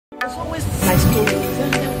It's always my story.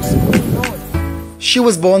 What's going on? She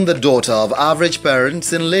was born the daughter of average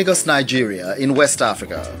parents in Lagos, Nigeria, in West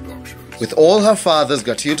Africa. With all her father's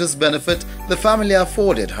gratuitous benefit, the family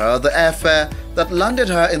afforded her the airfare that landed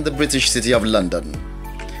her in the British city of London.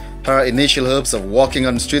 Her initial hopes of walking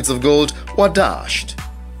on streets of gold were dashed.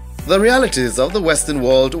 The realities of the Western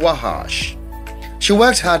world were harsh. She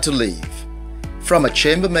worked hard to live, from a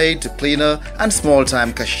chambermaid to cleaner and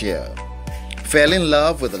small-time cashier. Fell in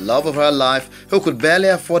love with the love of her life who could barely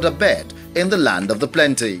afford a bed in the land of the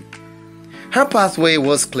plenty. Her pathway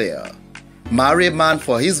was clear. Marry a man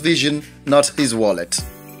for his vision, not his wallet.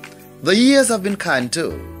 The years have been kind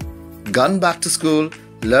too. Gone back to school,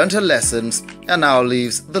 learned her lessons, and now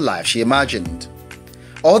lives the life she imagined.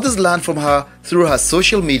 Others learn from her through her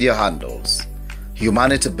social media handles.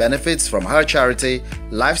 Humanity benefits from her charity,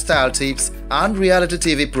 lifestyle tips, and reality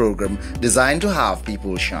TV program designed to have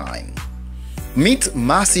people shine. Meet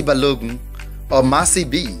Mercy Balogun, or Mercy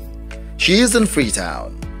B. She is in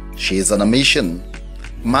Freetown. She is on a mission.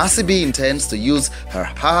 Mercy B intends to use her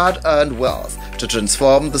hard-earned wealth to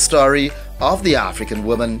transform the story of the African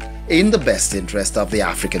woman in the best interest of the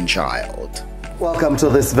African child. Welcome to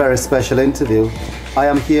this very special interview. I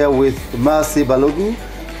am here with Mercy Balogun,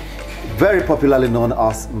 very popularly known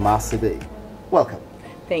as Mercy B. Welcome.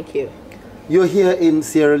 Thank you. You're here in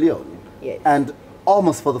Sierra Leone. Yes. And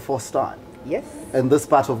almost for the first time. Yes. In this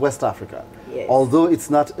part of West Africa. Yes. Although it's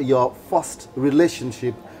not your first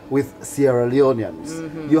relationship with Sierra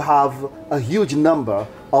Leoneans. You have a huge number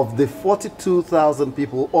of the 42,000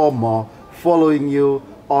 people or more following you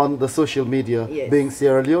on the social media, yes, being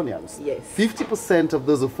Sierra Leoneans. Yes. 50% of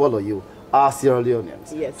those who follow you are Sierra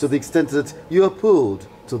Leoneans. Yes. To the extent that you are pulled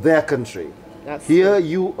to their country. That's Here true.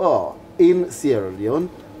 you are in Sierra Leone,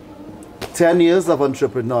 10 years of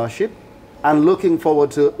entrepreneurship, and looking forward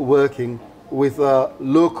to working with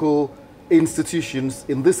local institutions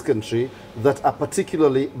in this country that are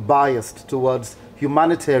particularly biased towards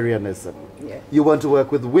humanitarianism. Yeah. You want to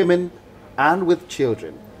work with women and with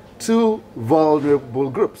children, two vulnerable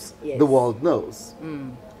groups Yes. the world knows.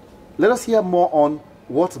 Let us hear more on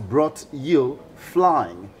what brought you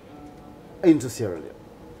flying into Sierra Leone.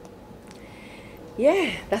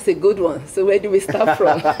 Yeah, that's a good one. So where do we start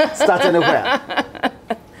from? Start anywhere.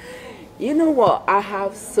 You know what? I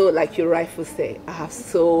have like you rightfully say, I have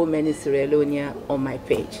so many Sierra Leoneans on my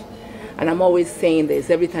page. And I'm always saying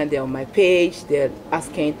this, every time they're on my page, they're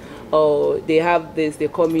asking, oh, they have this, they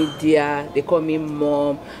call me dear, they call me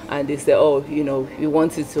mom, and they say, oh, you know, we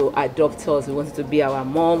wanted to adopt us, we wanted to be our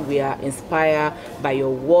mom, we are inspired by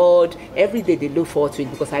your word. Every day they look forward to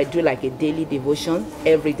it because I do like a daily devotion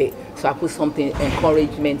every day. So I put something,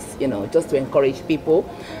 encouragement, you know, just to encourage people.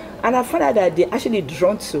 And I found out that they're actually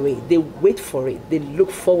drawn to it. They wait for it. They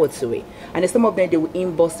look forward to it. And some of them, they will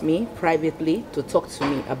inbox me privately to talk to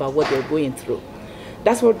me about what they're going through.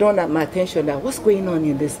 That's what drawn my attention, that what's going on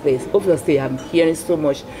in this place. Obviously, I'm hearing so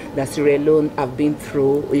much that Sierra Leone have been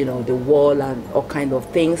through, you know, the war and all kind of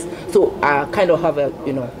things. So I kind of have a,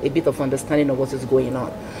 you know, a bit of understanding of what is going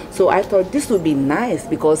on. So I thought this would be nice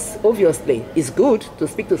because obviously it's good to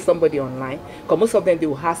speak to somebody online. Because most of them, they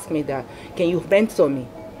will ask me that, can you mentor me?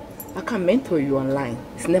 I can't mentor you online.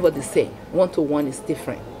 It's never the same. One-to-one is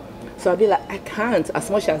different. So I'll be like, I can't as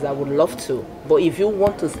much as I would love to. But if you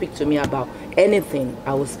want to speak to me about anything,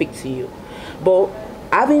 I will speak to you. But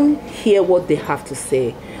having hear what they have to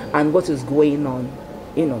say and what is going on,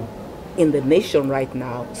 you know, in the nation right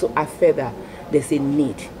now, so I feel that there's a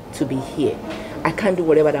need to be here. I can't do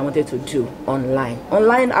whatever I wanted to do online.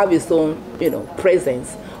 Online, I have its own, you know,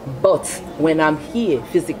 presence. But when I'm here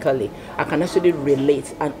physically, I can actually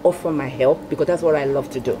relate and offer my help because that's what I love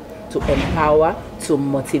to do. To empower, to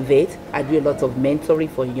motivate. I do a lot of mentoring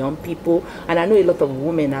for young people. And I know a lot of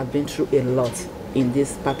women have been through a lot in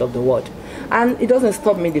this part of the world. And it doesn't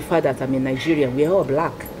stop me the fact that I'm a Nigerian. We're all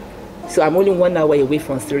black. So I'm only 1 hour away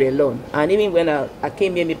from Sierra Leone. And even when I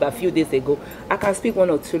came here maybe a few days ago, I can speak 1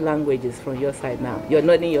 or 2 languages from your side now. You're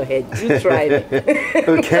nodding your head. You try me.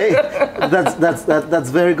 Okay, that's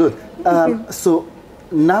very good. So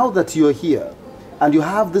now that you're here and you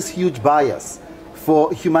have this huge bias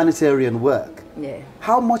for humanitarian work, yeah,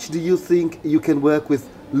 how much do you think you can work with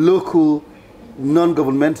local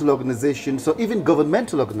non-governmental organizations or even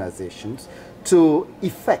governmental organizations to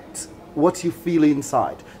effect what you feel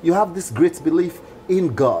inside? You have this great belief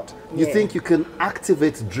in God. You think you can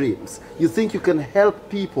activate dreams. You think you can help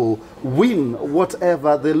people win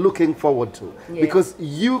whatever they're looking forward to. Because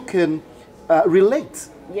you can relate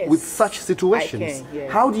with such situations.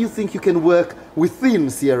 How do you think you can work within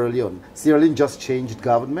Sierra Leone? Sierra Leone just changed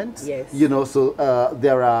government. You know, so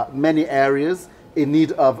there are many areas in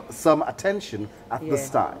need of some attention at this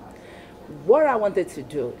time. What I wanted to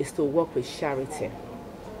do is to work with charity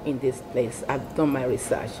in this place. I've done my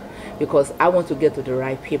research because I want to get to the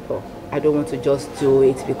right people. I don't want to just do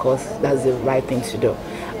it because that's the right thing to do.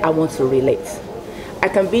 I want to relate. I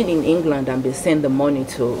can be in England and be sending the money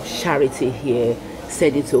to charity here,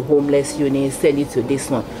 send it to homeless units, send it to this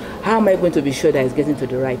one. How am I going to be sure that it's getting to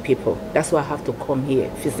the right people? That's why I have to come here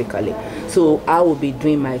physically. So I will be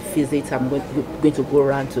doing my visits. I'm going to go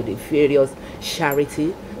around to the various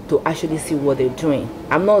charity to actually see what they're doing.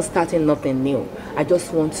 I'm not starting nothing new. I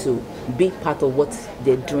just want to be part of what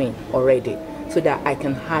they're doing already so that I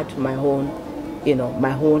can add my own,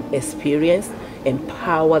 my own experience,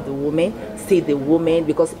 empower the women, see the women,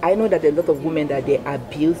 because I know that a lot of women that they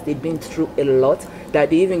abuse, they've been through a lot, that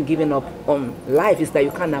they even given up on life, is that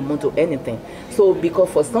you can't amount to anything. So because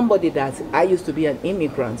for somebody that I used to be an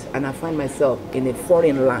immigrant and I find myself in a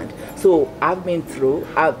foreign land, so I've been through,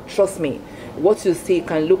 trust me, what you see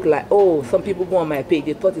can look like, oh, some people go on my page,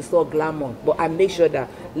 they thought it's all glamour, but I make sure that,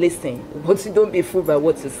 listen, but you don't be fooled by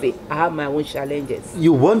what you see. I have my own challenges.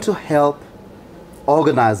 You want to help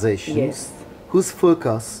organizations whose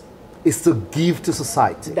focus is to give to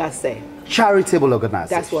society. That's it. Charitable organizations.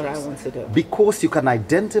 That's what I want to do. Because you can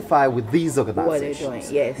identify with these organizations. What they're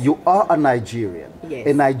doing, yes. You are a Nigerian. Yes.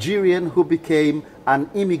 A Nigerian who became an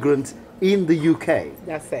immigrant in the UK.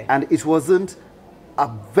 That's it. And it wasn't a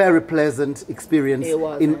very pleasant experience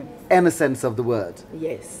in any sense of the word.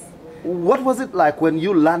 Yes. What was it like when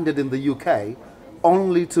you landed in the UK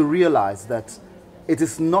only to realize that it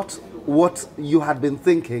is not what you had been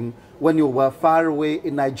thinking when you were far away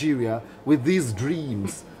in Nigeria with these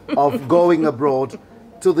dreams of going abroad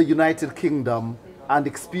to the United Kingdom and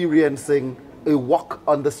experiencing a walk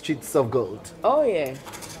on the streets of gold? Oh yeah,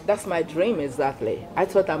 that's my dream exactly. I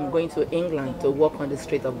thought I'm going to England to walk on the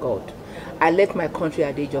street of gold. I left my country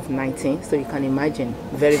at the age of 19, so you can imagine,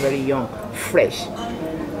 very, very young, fresh.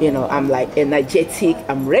 I'm like energetic,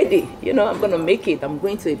 I'm ready, I'm going to make it. I'm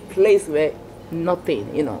going to a place where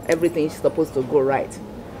nothing, everything is supposed to go right.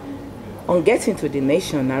 On getting to the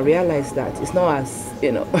nation, I realized that it's not as,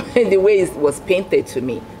 in the way it was painted to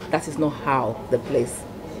me, that is not how the place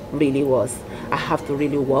really was. I have to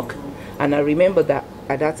really work. And I remember that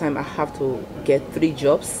at that time I have to get 3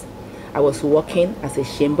 jobs. I was working as a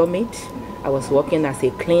chambermaid, I was working as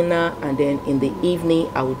a cleaner, and then in the evening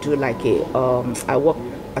I would do like I work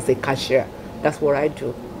as a cashier. That's what I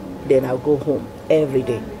do. Then I'll go home every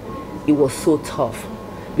day. It was so tough.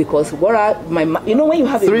 Because when you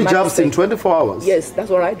have 3 jobs in 24 hours? Yes, that's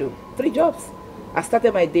what I do. 3 jobs. I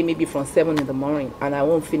started my day maybe from 7 in the morning, and I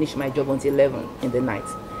won't finish my job until 11 in the night.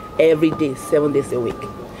 Every day, 7 days a week.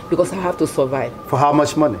 Because I have to survive. For how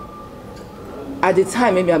much money? At the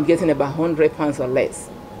time, maybe I'm getting about £100 or less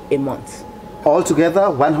a month. Altogether,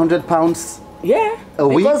 £100? Yeah. A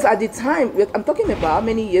week? Because at the time, I'm talking about how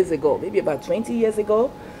many years ago? Maybe about 20 years ago.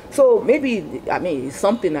 So maybe, it's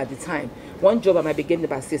something at the time. One job I might be getting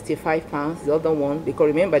about £65, the other one, because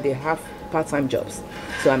remember they have part-time jobs.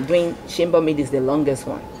 So I'm doing chambermaid is the longest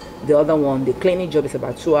one. The other one, the cleaning job is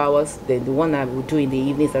about 2 hours. Then the one I will do in the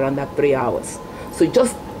evening is around that 3 hours. So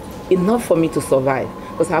just enough for me to survive.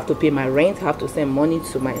 Because I have to pay my rent, I have to send money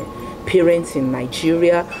to my parents in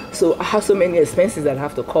Nigeria. So I have so many expenses that I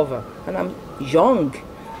have to cover. And I'm young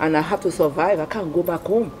and I have to survive. I can't go back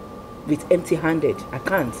home with empty-handed. I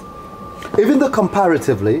can't. Even though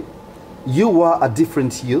comparatively, you were a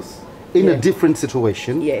different youth in a different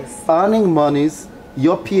situation. Yes. Earning monies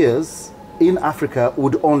your peers in Africa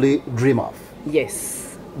would only dream of.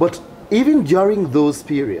 Yes. But even during those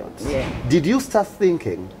periods, did you start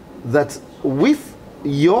thinking that with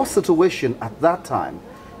your situation at that time,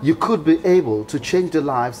 you could be able to change the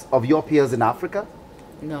lives of your peers in Africa?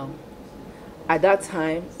 No. At that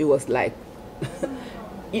time, it was like,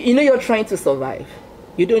 you're trying to survive.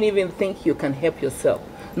 You don't even think you can help yourself.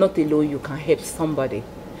 Not alone you can help somebody.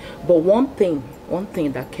 But one thing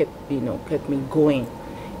that kept me going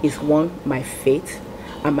is my faith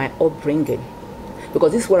and my upbringing.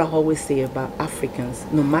 Because this is what I always say about Africans.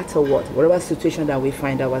 No matter what, whatever situation that we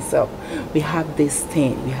find ourselves, we have this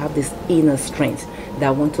thing, we have this inner strength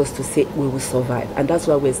that wants us to say we will survive. And that's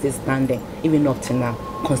why we're still standing, even up to now,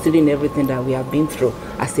 considering everything that we have been through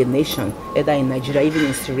as a nation, either in Nigeria, even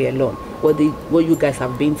in Sierra Leone. What you guys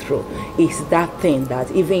have been through is that thing that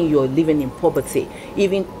even you're living in poverty,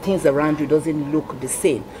 even things around you doesn't look the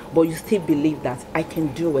same, but you still believe that I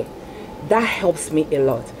can do it. That helps me a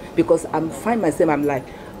lot. Because I'm like,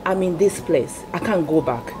 I'm in this place. I can't go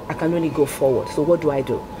back. I can only go forward. So what do?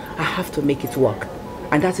 I have to make it work.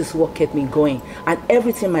 And that is what kept me going. And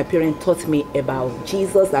everything my parents taught me about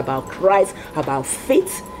Jesus, about Christ, about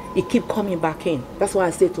faith, it keep coming back in. That's why I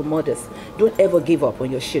say to mothers, don't ever give up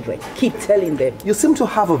on your children. Keep telling them. You seem to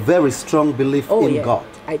have a very strong belief in God.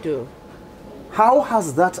 I do. How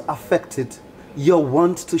has that affected your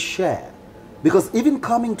want to share? Because even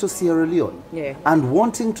coming to Sierra Leone and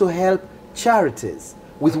wanting to help charities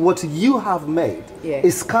with what you have made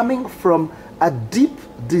is coming from a deep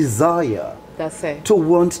desire to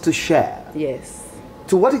want to share. Yes.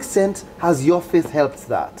 To what extent has your faith helped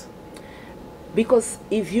that? Because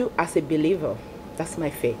if you, as a believer, that's my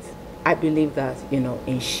faith. I believe that,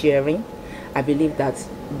 in sharing, I believe that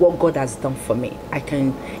what God has done for me, I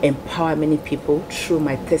can empower many people through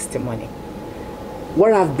my testimony.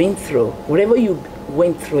 What I've been through, whatever you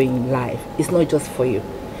went through in life, it's not just for you.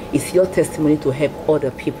 It's your testimony to help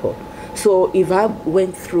other people. So if I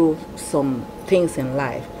went through some things in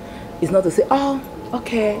life, it's not to say, oh,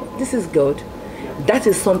 okay, this is good. That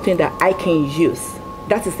is something that I can use.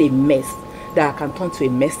 That is a mess that I can turn to a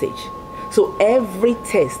message. So every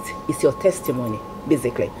test is your testimony,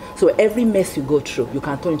 basically. So every mess you go through, you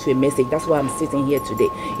can turn into a message. That's why I'm sitting here today.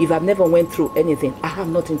 If I've never went through anything, I have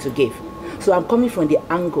nothing to give. So I'm coming from the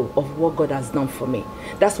angle of what God has done for me.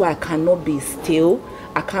 That's why I cannot be still.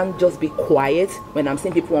 I can't just be quiet when I'm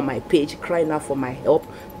seeing people on my page crying out for my help,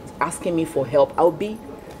 asking me for help. I'll be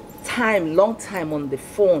long time on the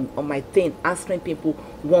phone, on my thing, answering people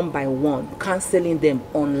one by one, counseling them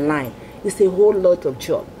online. It's a whole lot of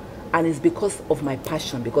job. And it's because of my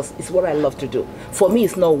passion, because it's what I love to do. For me,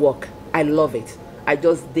 it's not work. I love it. I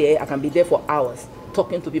can be there for hours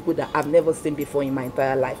talking to people that I've never seen before in my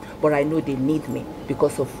entire life. But I know they need me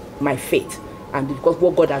because of my faith and because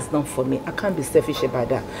what God has done for me. I can't be selfish about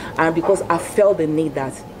that. And because I felt the need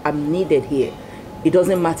that I'm needed here. It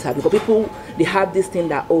doesn't matter, because people, they have this thing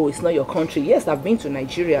that, oh, it's not your country. Yes, I've been to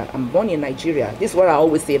Nigeria. I'm born in Nigeria. This is what I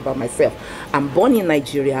always say about myself. I'm born in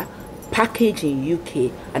Nigeria, packaged in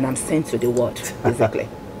UK, and I'm sent to the world, basically.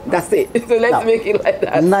 That's it. So let's make it like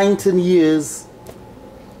that. 19 years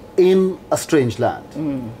in a strange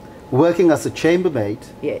land. Working as a chambermaid.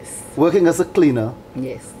 Yes. Working as a cleaner.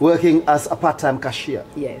 Yes. Working as a part-time cashier.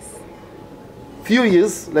 Yes. Few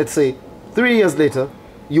years, let's say 3 years later,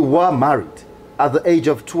 you were married at the age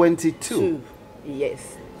of 22.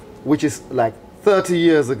 Yes. Which is like 30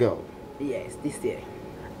 years ago. Yes, this year.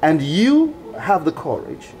 And you have the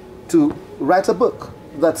courage to write a book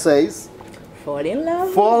that says, Fall in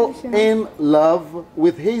love. Fall in love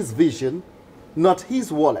with his vision, not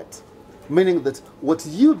his wallet. Meaning that what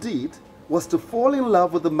you did was to fall in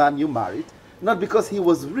love with the man you married, not because he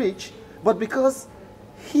was rich, but because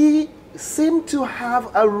he seemed to have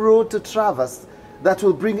a road to traverse that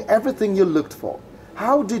will bring everything you looked for.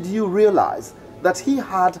 How did you realize that he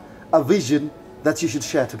had a vision that you should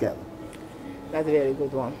share together? That's a very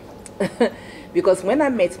good one. Because when I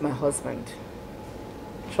met my husband,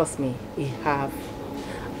 trust me, he had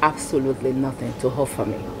absolutely nothing to offer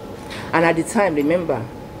me. And at the time, remember,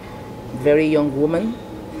 very young woman,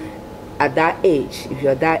 at that age, if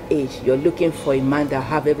you're that age, you're looking for a man that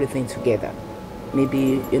have everything together.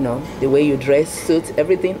 Maybe, the way you dress, suit,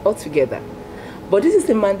 everything all together. But this is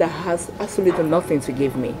a man that has absolutely nothing to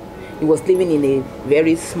give me. He was living in a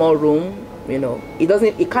very small room, he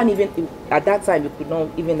can't even, at that time, he could not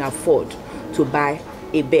even afford to buy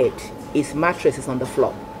a bed. His mattress is on the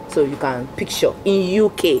floor. So you can picture, in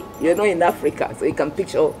UK, in Africa, so you can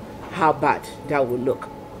picture how bad that would look.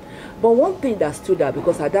 But one thing that stood out,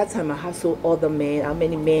 because at that time I had so other men, how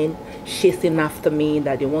many men chasing after me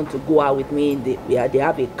that they want to go out with me, they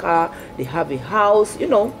have a car, they have a house,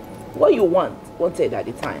 what you wanted at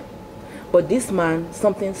the time. But this man,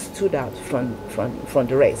 something stood out from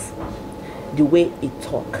the rest. The way he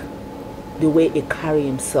talk, the way he carry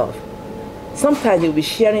himself. Sometimes he'll be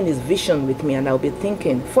sharing his vision with me and I'll be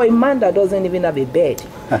thinking, for a man that doesn't even have a bed,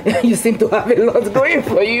 you seem to have a lot going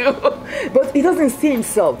for you. But he doesn't see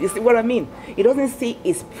himself, you see what I mean? He doesn't see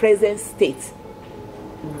his present state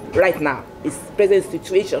right now, his present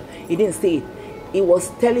situation. He didn't see it. He was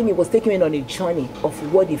taking me on a journey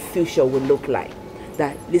of what the future will look like.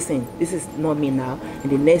 That, listen, this is not me now.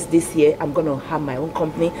 In this year, I'm going to have my own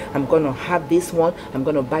company. I'm going to have this one. I'm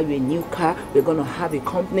going to buy you a new car. We're going to have a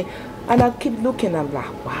company. And I keep looking, I'm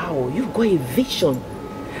like, wow, you've got a vision.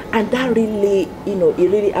 And that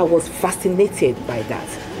really, I was fascinated by that.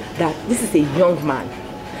 That this is a young man.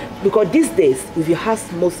 Because these days, if you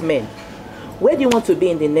ask most men, where do you want to be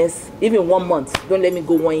in the next, even 1 month? Don't let me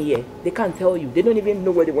go 1 year. They can't tell you. They don't even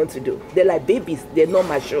know what they want to do. They're like babies. They're not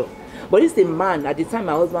mature. But it's a man, at the time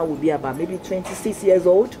my husband would be about maybe 26 years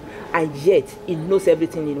old, and yet he knows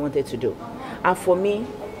everything he wanted to do. And for me,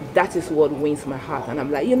 that is what wins my heart. And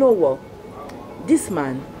I'm like, you know what? This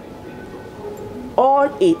man, all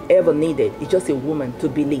he ever needed is just a woman to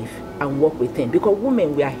believe and work with him. Because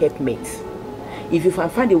women, we are helpmates. If you can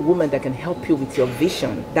find a woman that can help you with your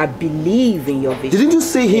vision, that believe in your vision. Didn't you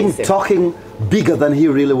see him talking bigger than he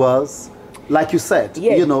really was? Like you said,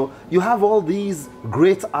 yes. You know, you have all these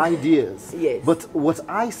great ideas. Yes. But what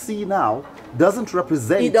I see now doesn't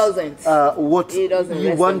represent It doesn't. What It doesn't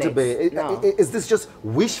you want to resonate. be. No. Is this just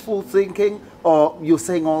wishful thinking, or you're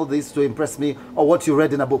saying all this to impress me, or what you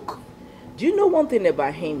read in a book? Do you know one thing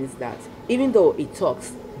about him is that even though he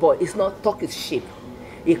talks, but it's not talk is cheap.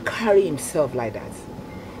 He carry himself like that.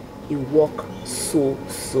 He work so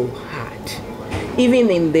hard. Even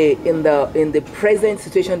in the present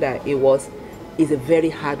situation that he was, he's a very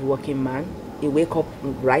hard-working man. He wake up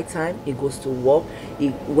right time. He goes to work.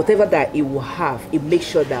 Whatever that he will have, he makes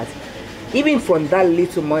sure that even from that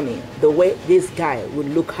little money, the way this guy will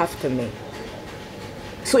look after me.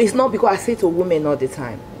 So it's not because I say to women all the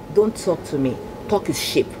time, don't talk to me. Talk is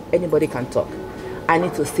cheap. Anybody can talk. I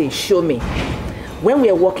need to say, show me. When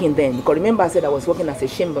we were working then, because remember I said I was working as a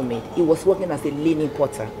chambermaid, he was working as a linen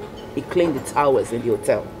porter. He cleaned the towels in the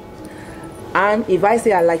hotel. And if I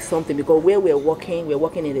say I like something, because where we're working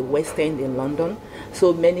in the West End in London,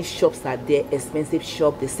 so many shops are there, expensive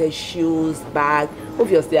shop, they sell shoes, bag.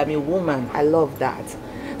 Obviously, I'm a woman, I love that.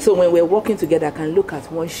 So when we're working together, I can look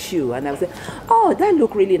at one shoe and I'll say, oh, that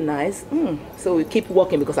look really nice. So we keep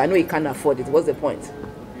working because I know he can't afford it. What's the point?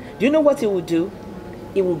 Do you know what he would do?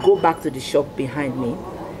 He will go back to the shop behind me.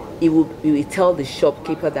 He will tell the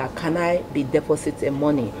shopkeeper that, can I be depositing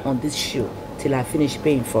money on this shoe till I finish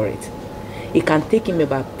paying for it? It can take him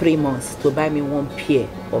about 3 months to buy me one pair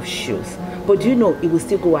of shoes. But do you know, he will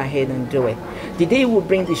still go ahead and do it. The day he will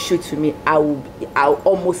bring the shoe to me, I'll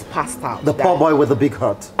almost pass out. The poor boy with the big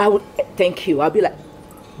heart. I would, thank you. I'll be like,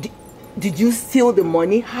 did you steal the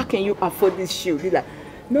money? How can you afford this shoe? He's like,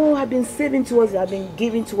 no, I've been saving towards it. I've been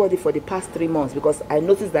giving towards it for the past 3 months because I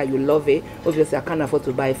noticed that you love it. Obviously, I can't afford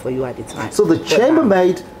to buy it for you at the time. So the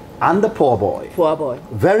chambermaid and the poor boy. Poor boy.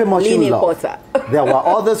 Very much in love. Porter. There were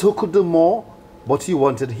others who could do more, but you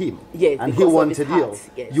wanted him. Yes. And he wanted you.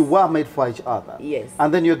 Yes. You were made for each other. Yes.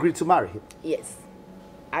 And then you agreed to marry him. Yes.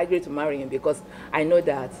 I agreed to marry him because I know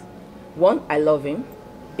that, one, I love him.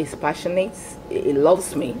 He's passionate. He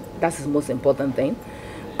loves me. That's his most important thing.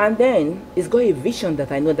 And then he's got a vision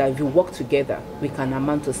that I know that if we work together, we can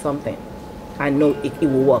amount to something. I know it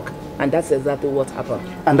will work. And that's exactly what happened.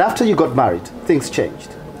 And after you got married, things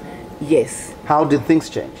changed. Yes. How did things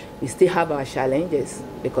change? We still have our challenges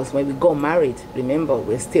because when we got married, remember,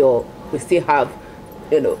 we still have,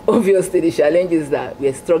 obviously the challenges that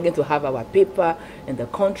we're struggling to have our paper in the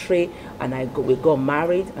country. And we got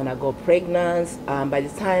married and I got pregnant. And by the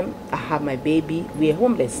time I had my baby, we were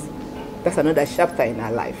homeless. That's another chapter in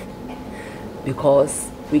our life because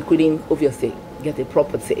we couldn't obviously get a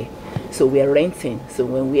property. So we are renting. So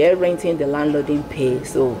when we are renting, the landlord didn't pay.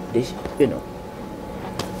 So,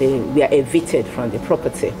 we are evicted from the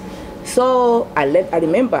property. So I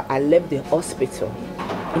remember I left the hospital.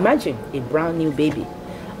 Imagine a brand new baby.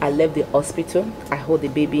 I left the hospital. I hold the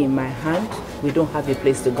baby in my hand. We don't have a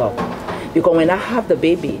place to go. Because when I have the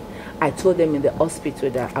baby, I told them in the hospital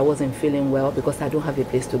that I wasn't feeling well because I don't have a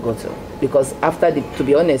place to go to. Because to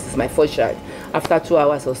be honest, it's my first child. After 2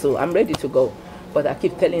 hours or so, I'm ready to go. But I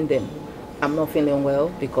keep telling them, I'm not feeling well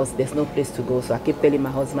because there's no place to go. So I keep telling my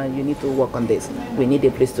husband, you need to work on this. We need a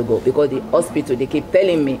place to go. Because the hospital, they keep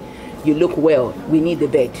telling me, you look well, we need a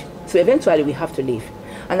bed. So eventually we have to leave.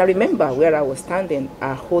 And I remember where I was standing,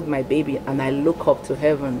 I hold my baby and I look up to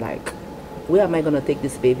heaven like, where am I going to take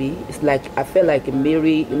this baby? It's like, I felt like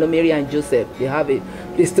Mary, Mary and Joseph, they have a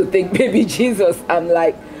place to take baby Jesus. I'm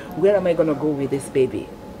like, where am I going to go with this baby?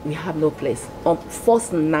 We have no place. On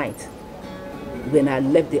first night, when I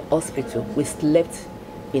left the hospital, we slept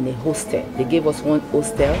in a hostel. They gave us one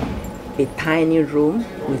hostel, a tiny room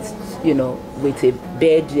with a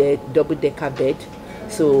bed, a double-decker bed.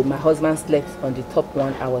 So my husband slept on the top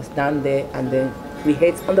one. I was down there, and then we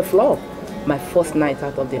ate on the floor. My first night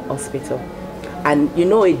out of the hospital. And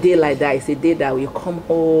a day like that is a day that you come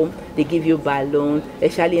home, they give you balloon,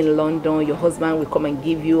 especially in London, your husband will come and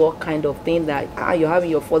give you all kind of thing that, you're having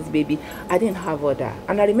your first baby. I didn't have all that.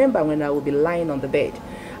 And I remember when I would be lying on the bed,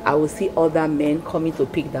 I would see other men coming to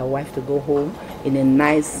pick their wife to go home in a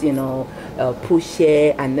nice,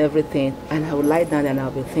 pushchair and everything. And I would lie down and I'll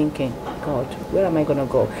be thinking, God, where am I going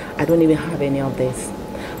to go? I don't even have any of this.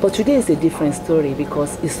 But today is a different story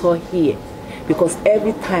because it's all here. Because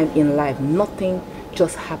every time in life, nothing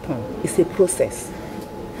just happens. It's a process.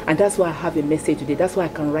 And that's why I have a message today. That's why I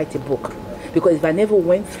can write a book. Because if I never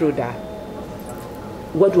went through that,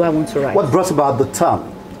 what do I want to write? What brought about the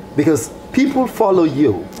term? Because people follow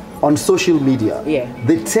you on social media. Yeah.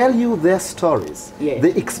 They tell you their stories. Yeah.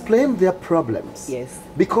 They explain their problems. Yes.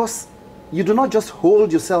 Because you do not just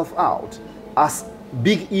hold yourself out as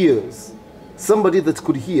big ears, somebody that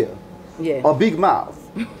could hear, Yeah. or big mouth,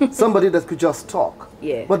 somebody that could just talk.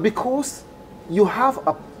 Yeah. But because you have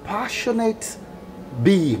a passionate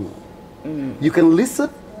being, you can listen,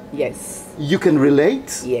 Yes. you can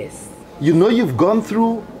relate, Yes. you know you've gone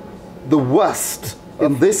through the worst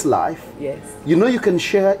in this life. Yes. You know you can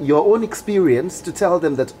share your own experience to tell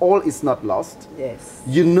them that all is not lost. Yes.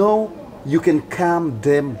 You know you can calm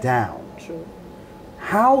them down. True.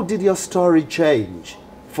 How did your story change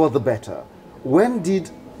for the better? When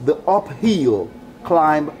did the uphill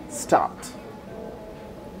climb start?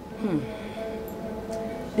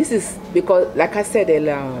 This is because, like I said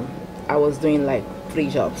earlier, I was doing like 3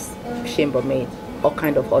 jobs, chambermaid, all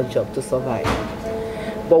kind of odd job to survive.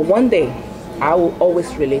 But one day, I will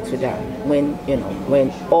always relate to that when, you know,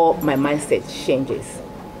 when all my mindset changes.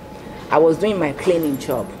 I was doing my cleaning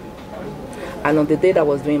job. And on the day that I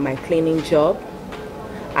was doing my cleaning job,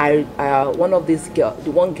 one of these girl,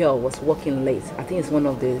 the one girl was working late. I think it's one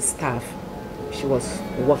of the staff. She was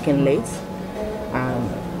working late.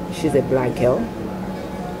 She's a black girl,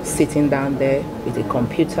 sitting down there with a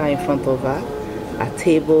computer in front of her, a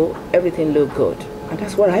table, everything looked good. And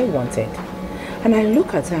that's what I wanted. And I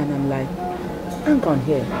look at her and I'm like, hang on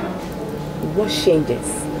here. What changes?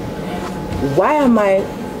 Why am I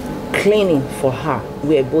cleaning for her?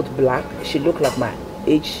 We're both black. She looked like my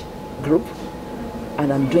age group.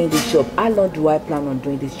 And I'm doing this job. How long do I plan on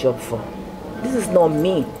doing this job for? This is not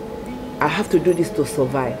me. I have to do this to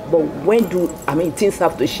survive. But things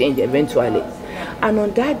have to change eventually. And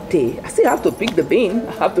on that day, I still have to pick the bin.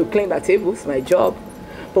 I have to clean the table. It's my job.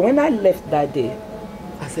 But when I left that day,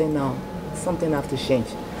 I said, no, something has to change.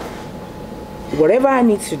 Whatever I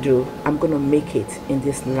need to do, I'm going to make it in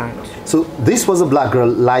this land. So this was a black girl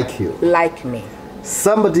like you? Like me.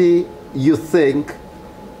 Somebody you think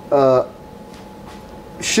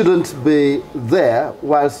shouldn't be there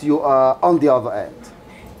whilst you are on the other end.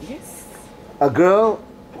 Yes. A girl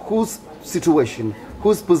whose situation,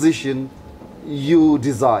 whose position you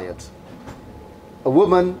desired. A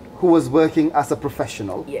woman who was working as a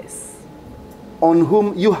professional. Yes. On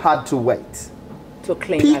whom you had to wait. To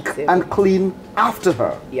clean Pick and clean after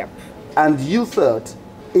her. Yep. And you thought,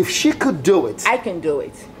 if she could do it. I can do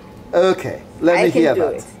it. Okay, let me hear that. I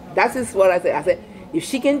can do it. That is what I said. I said, if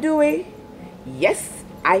she can do it, yes,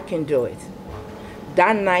 I can do it.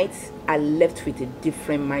 That night, I left with a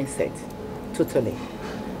different mindset. Totally.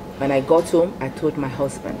 When I got home, I told my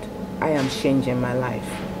husband, I am changing my life.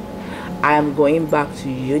 I am going back to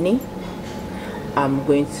uni. I'm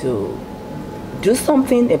going to do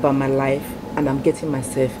something about my life, and I'm getting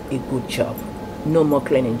myself a good job. No more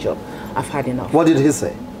cleaning job. I've had enough. What did he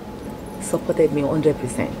say? Supported me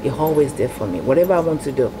 100%. He's always there for me. Whatever I want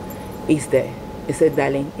to do, he's there. He said,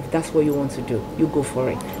 darling, if that's what you want to do, you go for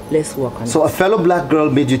it. Let's work on it. So a fellow black girl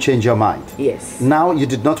made you change your mind? Yes. Now you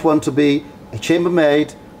did not want to be a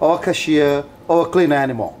chambermaid or a cashier or a cleaner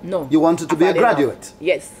anymore? No. You wanted to be a graduate? Enough.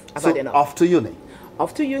 Yes, I've had enough. Off to uni?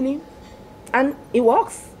 Off to uni. And it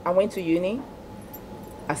works. I went to uni.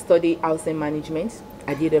 I studied housing management.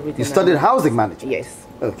 I did everything. You studied housing management? Yes.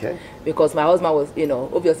 Okay. Because my husband was,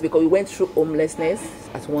 obviously because we went through homelessness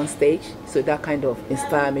at one stage. So that kind of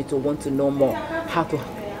inspired me to want to know more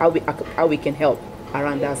how we can help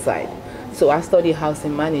around that side. So I studied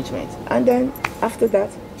housing management. And then after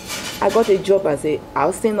that, I got a job as a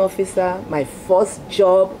housing officer. My first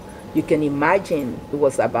job, you can imagine, it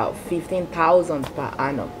was about 15,000 per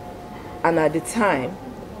annum. And at the time,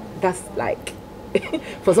 that's like,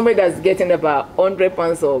 for somebody that's getting about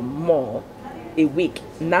 £100 or more a week,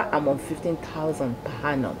 now I'm on 15,000 per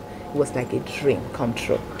annum. It was like a dream come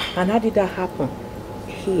true. And how did that happen?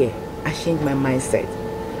 Here, I changed my mindset.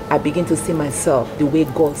 I begin to see myself the way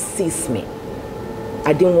God sees me.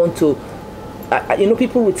 I didn't want to,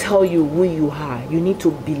 people will tell you who you are. You need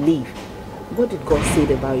to believe. What did God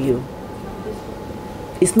say about you?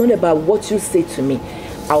 It's not about what you say to me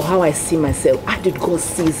or how I see myself. How did God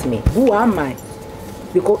see me? Who am I?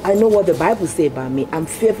 Because I know what the Bible says about me. I'm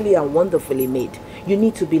fearfully and wonderfully made. You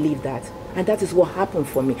need to believe that. And that is what happened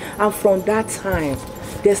for me. And from that time,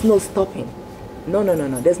 there's no stopping. No.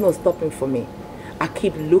 There's no stopping for me. I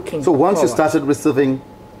keep looking So once forward. you started receiving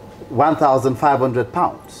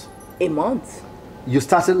 £1,500 a month, you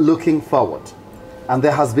started looking forward, and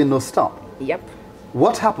there has been no stop. Yep.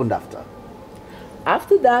 What happened after?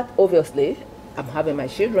 After that, obviously, I'm having my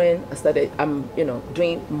children. I'm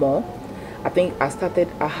doing more. I think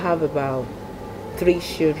I have about 3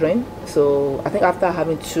 children. So I think after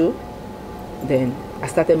having 2, then I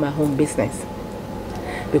started my home business.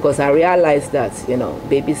 Because I realized that, you know,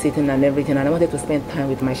 babysitting and everything, and I wanted to spend time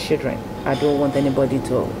with my children. I don't want anybody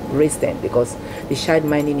to raise them, because the child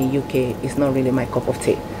minding in UK is not really my cup of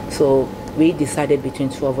tea. So we decided between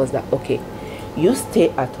 2 of us that, okay, you stay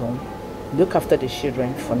at home, look after the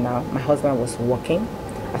children for now. My husband was working.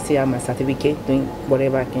 I still have my certificate, doing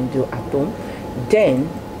whatever I can do at home. Then,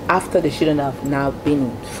 after the children have now been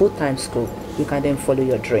in full-time school, you can then follow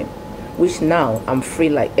your dream. Which now, I'm free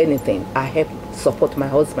like anything. I help support my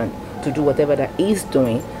husband to do whatever that he's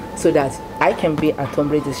doing, so that I can be at home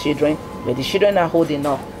with the children. When the children are holding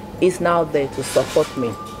up, he's now there to support me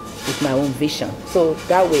with my own vision. So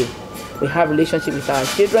that way, we have a relationship with our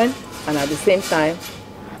children, and at the same time,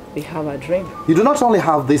 we have a dream. You do not only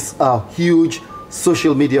have this huge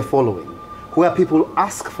social media following, where people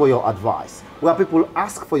ask for your advice, where people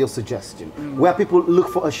ask for your suggestion, where people look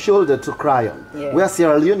for a shoulder to cry on, where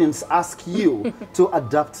Sierra Leoneans ask you to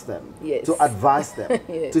adapt them, to advise them,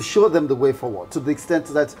 to show them the way forward, to the extent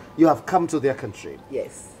that you have come to their country.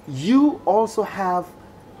 Yes. You also have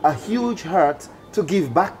a huge heart to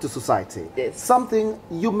give back to society, something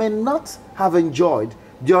you may not have enjoyed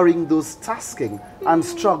during those tasking and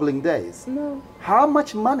struggling days. No. How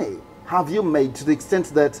much money have you made to the extent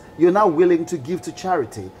that you're now willing to give to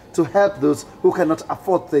charity to help those who cannot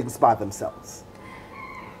afford things by themselves?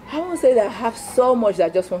 I won't say that I have so much that I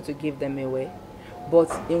just want to give them away,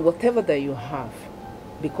 but in whatever that you have,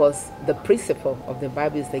 because the principle of the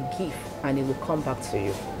Bible is the gift and it will come back to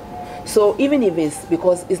you. So even if it's,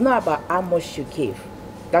 because it's not about how much you give,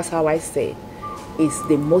 that's how I say, it's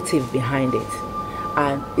the motive behind it.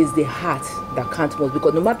 And it's the heart that counts most,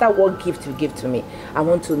 because no matter what gift you give to me, I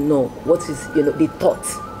want to know what is, you know, the thought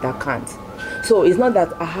that counts. So it's not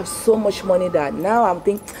that I have so much money that now I'm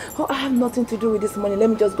thinking, oh, I have nothing to do with this money, let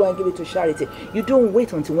me just go and give it to charity. You don't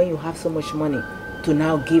wait until when you have so much money to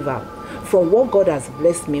now give out. From what God has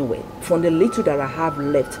blessed me with, from the little that I have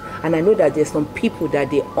left, and I know that there's some people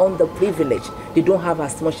that they're underprivileged, they don't have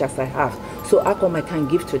as much as I have. So how come I can't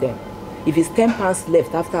give to them? If it's £10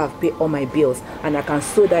 left after I've paid all my bills and I can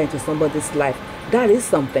sow that into somebody's life, that is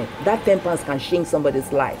something. That £10 can change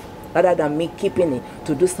somebody's life, rather than me keeping it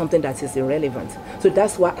to do something that is irrelevant. So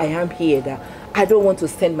that's why I am here, that I don't want to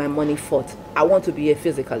send my money forth. I want to be here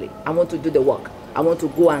physically. I want to do the work. I want to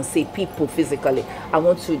go and see people physically. I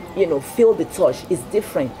want to, you know, feel the touch. It's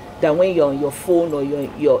different than when you're on your phone or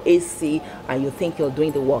your AC and you think you're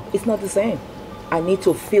doing the work. It's not the same. I need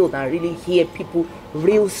to feel and really hear people,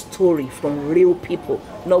 real story from real people,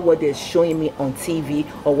 not what they're showing me on TV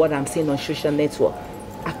or what I'm seeing on social network.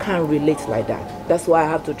 I can't relate like that. That's why I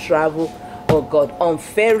have to travel, oh God, on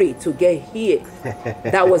ferry to get here.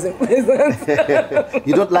 That wasn't pleasant.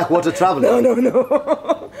 You don't like water traveling?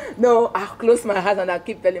 No. No, I close my eyes and I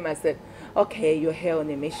keep telling myself, okay, you're here on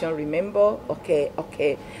a mission, remember?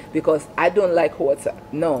 Okay. Because I don't like water.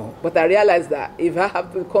 No. But I realize that if I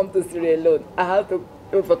have to come to Sierra Leone, I have to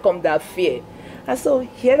overcome that fear. And so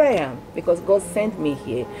here I am, because God sent me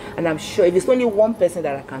here. And I'm sure if it's only one person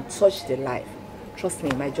that I can touch the life, trust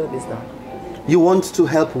me, my job is done. You want to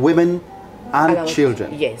help women and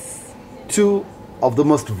children. Yes. Two of the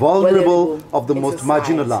most vulnerable, of the most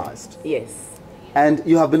marginalized. Yes. And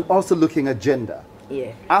you have been also looking at gender.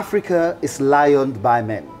 Yeah. Africa is lioned by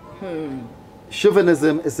men.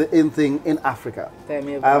 Chauvinism is the in thing in Africa.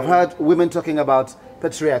 I've heard women talking about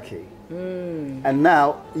patriarchy. And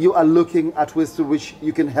now you are looking at ways through which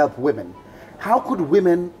you can help women. How could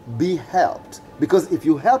women be helped? Because if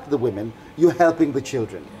you help the women, you're helping the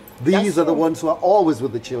children. These are the ones who are always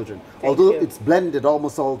with the children. Although it's blended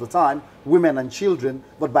almost all the time, women and children,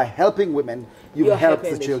 but by helping women, you help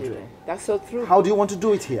the children. That's so true. How do you want to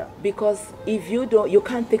do it here? Because if you don't, you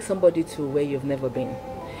can't take somebody to where you've never been.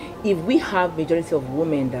 If we have majority of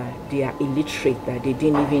women that they are illiterate, that they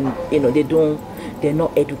didn't even, you know, they're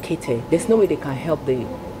not educated, there's no way they can help the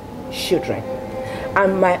children.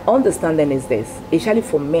 And my understanding is this, especially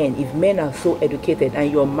for men, if men are so educated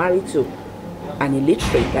and you're married to an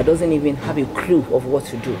illiterate that doesn't even have a clue of what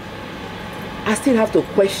to do, I still have to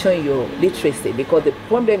question your literacy, because the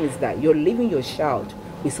problem is that you're leaving your child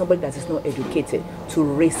with somebody that is not educated to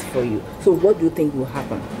raise for you. So what do you think will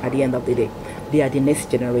happen at the end of the day? They are the next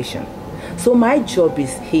generation. So my job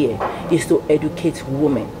is to educate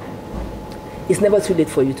women. It's never too late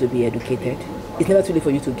for you to be educated. It's never too late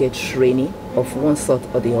for you to get training of one sort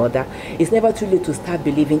or the other. It's never too late to start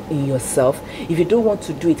believing in yourself. If you don't want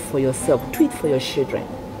to do it for yourself, do it for your children.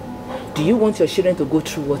 Do you want your children to go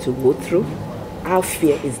through what you go through? How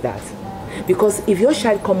fair is that? Because if your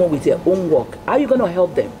child come home with their own work, how are you going to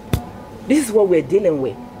help them? This is what we're dealing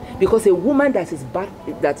with. Because a woman that is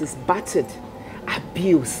battered,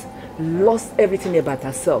 abused, lost everything about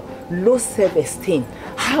herself, low self-esteem,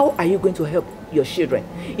 how are you going to help your children?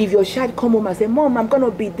 If your child come home and say, Mom, I'm going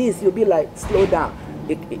to be this, you'll be like, slow down.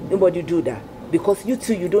 Nobody do that. Because you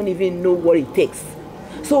two, you don't even know what it takes.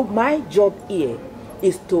 So my job here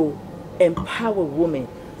is to empower women,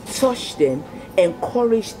 touch them,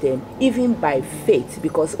 encourage them, even by faith,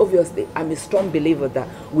 because obviously I'm a strong believer that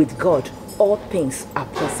with God all things are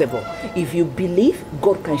possible. If you believe,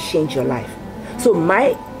 God can change your life. So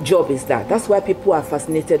my job is that. That's why people are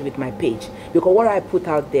fascinated with my page, because what I put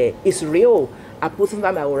out there is real.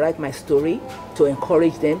 Sometimes I will write my story to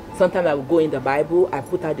encourage them. Sometimes I will go in the Bible. I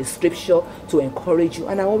put out the scripture to encourage you,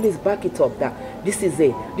 and I always back it up that this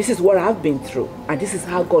is what I've been through, and this is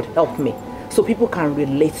how God helped me. So people can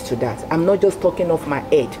relate to that. I'm not just talking off my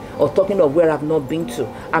head or talking of where I've not been to.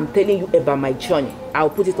 I'm telling you about my journey. I'll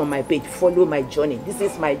put it on my page. Follow my journey. This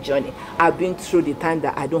is my journey. I've been through the time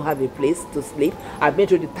that I don't have a place to sleep. I've been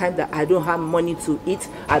through the time that I don't have money to eat.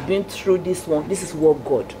 I've been through this one. This is what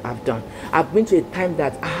God have done. I've been to a time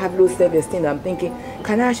that I have low self-esteem. I'm thinking,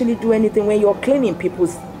 can I actually do anything when you're cleaning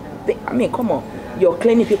people's come on. You're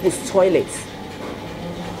cleaning people's toilets.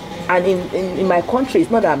 And in my country,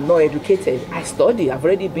 it's not that I'm not educated. I study. I've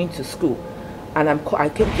already been to school. And I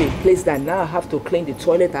came to a place that now I have to clean the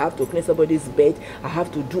toilet. I have to clean somebody's bed. I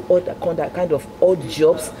have to do all that kind of odd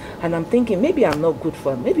jobs. And I'm thinking, maybe I'm not good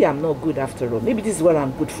for it. Maybe I'm not good after all. Maybe this is what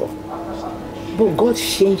I'm good for. But God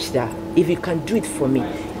changed that. If you can do it for me,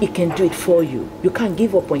 He can do it for you. You can't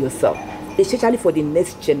give up on yourself, especially for the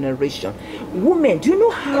next generation. Women, do you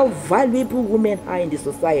know how valuable women are in the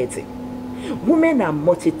society? Women are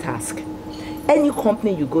multitask. Any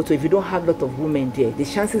company you go to, if you don't have a lot of women there, the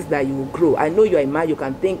chances that you will grow. I know you're a man, you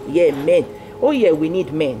can think, yeah, men. Oh yeah, we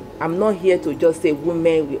need men. I'm not here to just say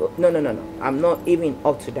women. No. I'm not even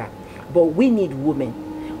up to that. But we need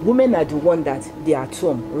women. Women are the one that they are at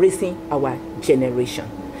home raising our generation,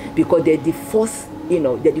 because they're the first,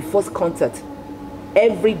 they're the first contact.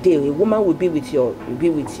 Every day, a woman will be with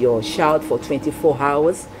your child for 24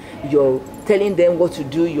 hours. You're telling them what to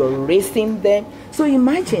do, you're raising them. So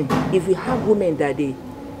imagine if we have women that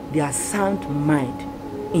they are sound mind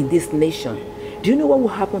in this nation. Do you know what will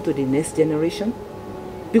happen to the next generation?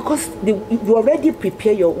 Because you already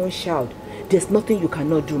prepare your own child. There's nothing you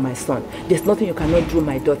cannot do, my son. There's nothing you cannot do,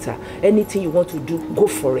 my daughter. Anything you want to do, go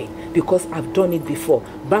for it, because I've done it before.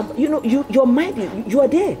 But your mind, you are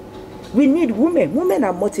there. We need women. Women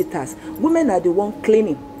are multitask. Women are the one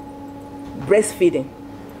cleaning, breastfeeding,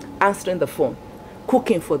 answering the phone,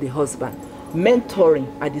 cooking for the husband, mentoring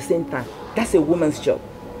at the same time. That's a woman's job.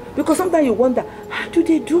 Because sometimes you wonder, how do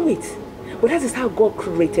they do it? But that is how God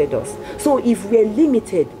created us. So if we're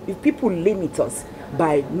limited, if people limit us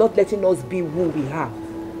by not letting us be who we are,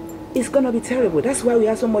 it's going to be terrible. That's why we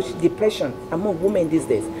have so much depression among women these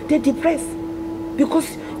days. They're depressed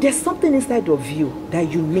because there's something inside of you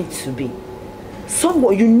that you need to be.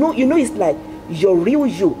 Someone, it's like your real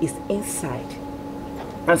you is inside.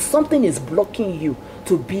 And something is blocking you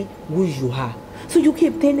to be who you are. So you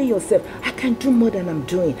keep telling yourself, I can do more than I'm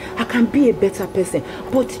doing. I can be a better person.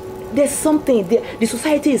 But there's something, the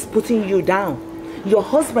society is putting you down. Your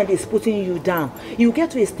husband is putting you down. You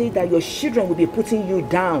get to a state that your children will be putting you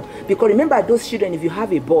down. Because remember, those children, if you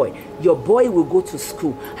have a boy, your boy will go to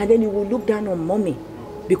school. And then you will look down on mommy.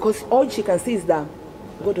 Because all she can see is that,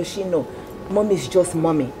 what does she know? Mommy is just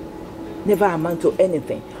mommy. Never amount to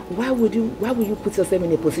anything. Why would you put yourself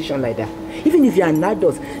in a position like that? Even if you're an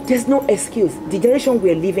adult, there's no excuse. The generation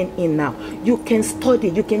we're living in now, you can study,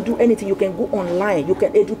 you can do anything, you can go online, you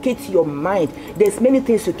can educate your mind. There's many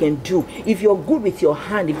things you can do. If you're good with your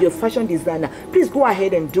hand, if you're a fashion designer, please go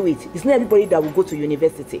ahead and do it. It's not everybody that will go to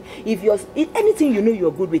university. If anything you know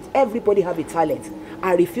you're good with, everybody have a talent.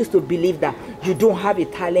 I refuse to believe that you don't have a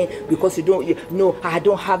talent because I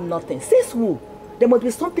don't have nothing. Says who? There must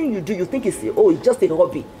be something you do, you think it's just a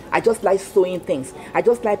hobby. I just like sewing things. I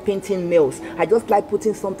just like painting nails. I just like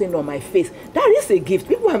putting something on my face. That is a gift.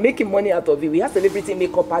 People are making money out of it. We have celebrity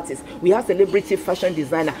makeup artists. We have celebrity fashion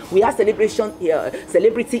designer. We have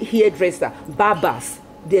celebrity hairdresser, barbers.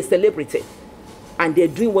 They're celebrity. And they're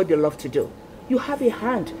doing what they love to do. You have a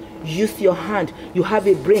hand. Use your hand. You have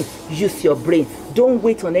a brain. Use your brain. Don't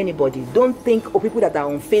wait on anybody. Don't think, people that are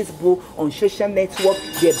on Facebook, on social network,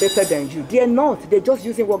 they're better than you. They're not. They're just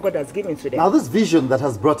using what God has given to them. Now, this vision that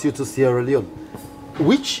has brought you to Sierra Leone,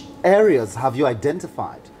 which areas have you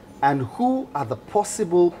identified, and who are the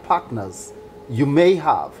possible partners you may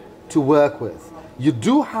have to work with? You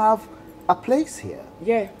do have a place here.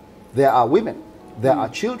 Yeah. There are women, there are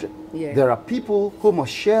children, Yeah. there are people who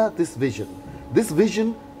must share this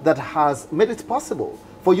vision that has made it possible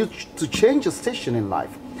for you to change your station in life.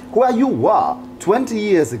 Where you were 20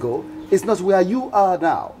 years ago is not where you are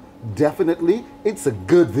now. Definitely, it's a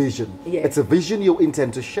good vision. Yeah. It's a vision you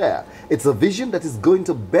intend to share. It's a vision that is going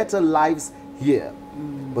to better lives here.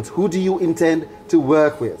 But who do you intend to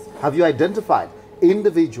work with? Have you identified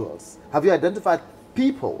individuals? Have you identified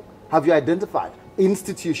people? Have you identified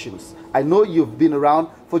institutions? I know you've been around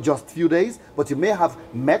for just a few days, but you may have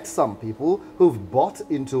met some people who've bought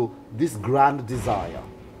into this grand desire.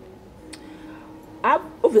 I'm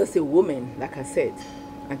obviously women, like I said,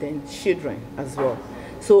 and then children as well.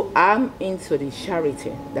 So I'm into the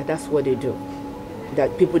charity, that's what they do.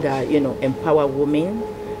 That people that, empower women,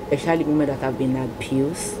 especially women that have been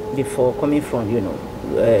abused before, coming from,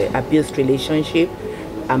 abused relationship.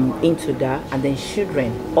 I'm into that. And then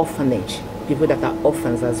children, orphanage, people that are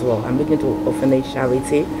orphans as well. I'm looking to orphanage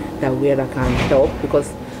charity, that where I can help,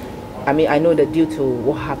 because I know that due to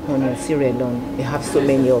what happened in Sierra Leone, they have so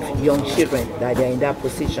many of young children that they're in that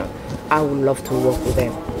position. I would love to work with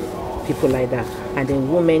them, people like that. And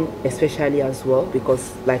then women especially as well,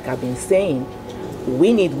 because like I've been saying,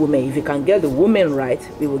 we need women. If we can get the women right,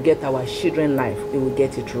 we will get our children life. We will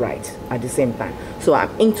get it right at the same time. So I'm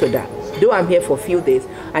into that. Though I'm here for a few days,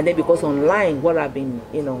 and then because online, what I've been,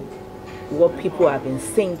 what people have been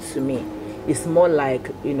saying to me, it's more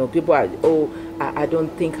like, people are, I don't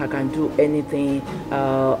think I can do anything.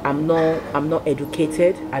 I'm not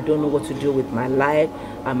educated. I don't know what to do with my life.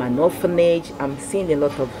 I'm an orphanage. I'm seeing a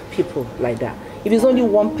lot of people like that. If it's only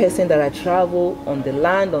one person that I travel on the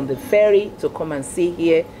land, on the ferry to come and see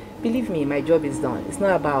here, believe me, my job is done. It's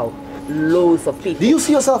not about loads of people. Do you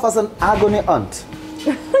see yourself as an agony aunt?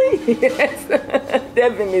 Yes,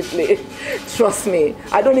 definitely. Trust me.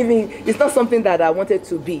 It's not something that I wanted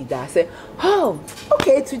to be. That I said, oh,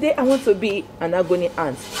 okay, today I want to be an agony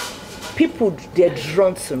aunt. People, they're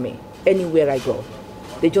drawn to me anywhere I go.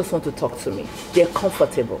 They just want to talk to me. They're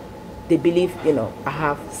comfortable. They believe, I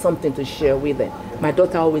have something to share with them. My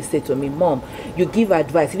daughter always said to me, Mom, you give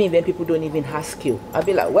advice, even when people don't even ask you. I'll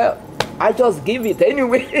be like, well, I just give it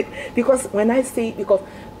anyway. Because when I see, because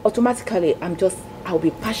automatically I'll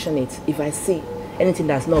be passionate if I see anything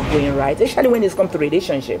that's not going right, especially when it's come to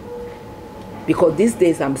relationship. Because these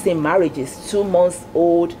days I'm seeing marriages 2 months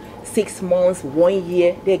old, 6 months, 1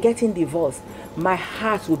 year, they're getting divorced. My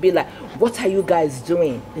heart will be like, what are you guys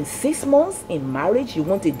doing? In 6 months in marriage, you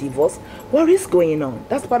want a divorce? What is going on?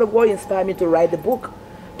 That's part of what inspired me to write the book.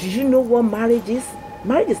 Do you know what marriage is?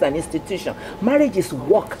 Marriage is an institution. Marriage is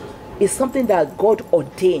work. It's something that God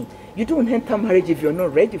ordained. You don't enter marriage if you're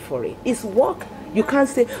not ready for it. It's work. You can't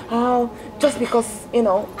say, oh, just because,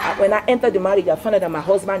 when I entered the marriage, I found out that my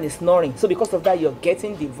husband is snoring. So because of that, you're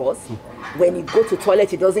getting divorced. When you go to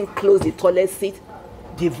toilet, he doesn't close the toilet seat.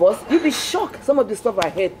 Divorce. You'll be shocked. Some of the stuff I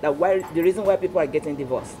heard, the reason why people are getting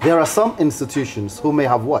divorced. There are some institutions who may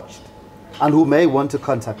have watched and who may want to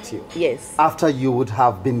contact you. Yes. After you would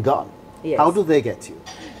have been gone. Yes. How do they get you?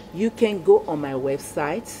 You can go on my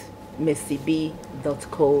website, mercyb.co.uk.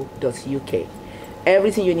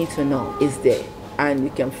 Everything you need to know is there. And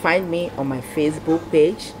you can find me on my Facebook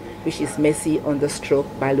page, which is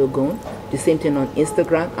Mercy_Balogun. The same thing on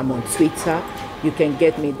Instagram. I'm on Twitter. You can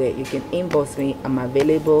get me there. You can inbox me. I'm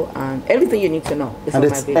available, and everything you need to know is and on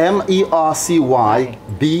my it's page.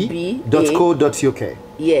 mercyb.co.uk.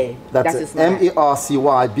 Yeah, that's it.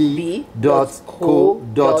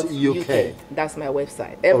 mercyb.co.uk. That's my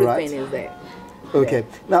website. Everything is there. Okay. Yeah.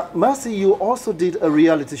 Now, Mercy, you also did a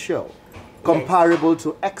reality show comparable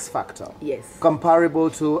to X Factor. Yes. Comparable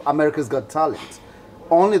to America's Got Talent.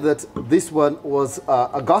 Only that this one was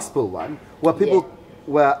a gospel one where people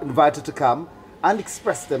were invited to come and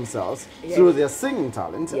express themselves through their singing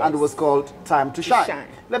talent, and it was called Time to Shine.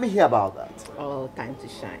 Let me hear about that. Oh, Time to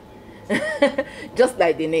Shine. Just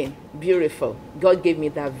like the name, beautiful. God gave me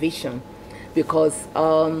that vision because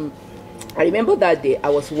I remember that day I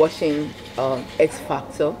was watching X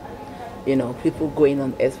Factor, people going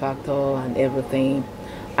on X Factor and everything.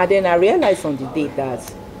 And then I realized on the day that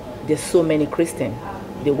there's so many Christians.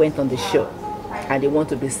 They went on the show and they want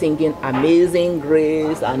to be singing Amazing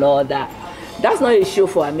Grace and all that. That's not a show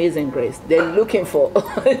for Amazing Grace. They're looking for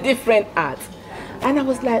different art. And I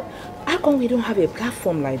was like, how come we don't have a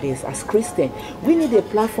platform like this as Christians? We need a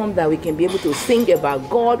platform that we can be able to sing about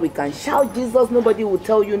God. We can shout Jesus. Nobody will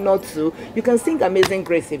tell you not to. You can sing Amazing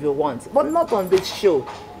Grace if you want, but not on this show.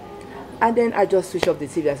 And then I just switched off the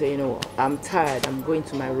TV. I said, what? I'm tired. I'm going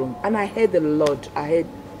to my room. And I heard the Lord. I heard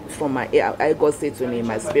from my ear. God said to me in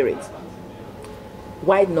my spirit,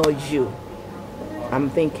 why not you? I'm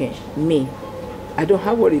thinking, me, I don't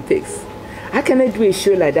have what it takes. How can I do a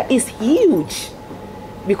show like that? It's huge.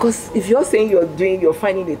 Because if you're saying you're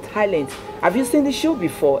finding a talent, have you seen the show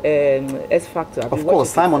before, X Factor? Of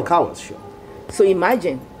course, Simon Cowell's show. So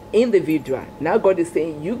imagine, individual, now God is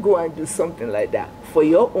saying, you go and do something like that for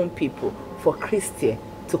your own people, for Christian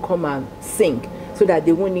to come and sing, so that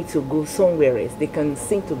they won't need to go somewhere else. They can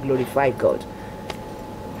sing to glorify God.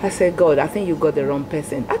 I said, God, I think you got the wrong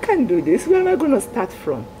person. I can't do this. Where am I going to start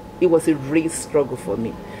from? It was a real struggle for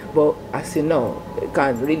me. But as you know, I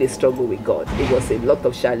can't really struggle with God. It was a lot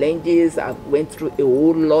of challenges. I went through a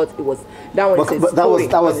whole lot. It was that one. But that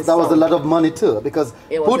was a lot of money too, because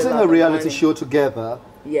putting a reality show together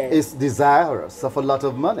is desirous of a lot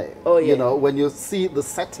of money. Oh, yeah. You know, when you see the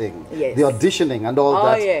setting, the auditioning and all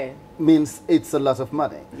that means it's a lot of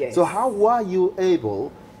money. Yes. So how were you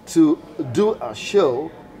able to do a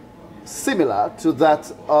show similar to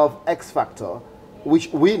that of X Factor, which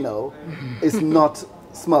we know is not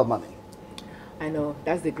small money? I know,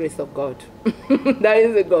 that's the grace of God. That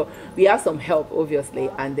is the God. We have some help, obviously,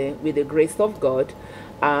 and then with the grace of God,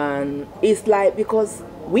 and it's like, because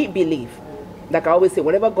we believe, like I always say,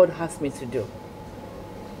 whatever God has me to do,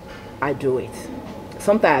 I do it.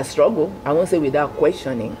 Sometimes I struggle, I won't say without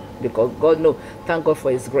questioning, because God knows, thank God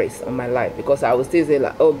for his grace on my life, because I will still say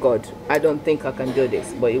like, oh God, I don't think I can do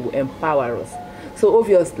this, but it will empower us. So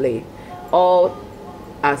obviously, all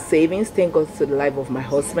our savings, thank God to the life of my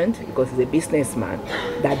husband, because he's a businessman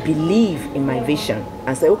that believe in my vision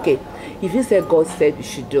and say, okay, if you said God said you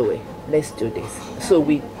should do it, let's do this. So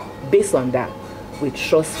we, based on that, we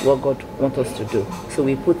trust what God wants us to do. So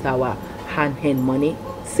we put our hand money,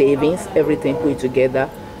 savings, everything, put it together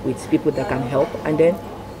with people that can help, and then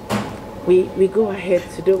we go ahead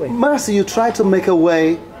to do it. Mercy, you try to make a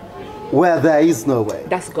way where there is no way.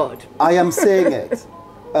 That's God. I am saying it.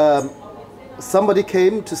 Somebody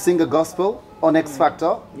came to sing a gospel on X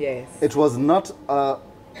Factor. Yes. It was not a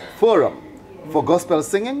forum for gospel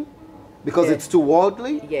singing because it's too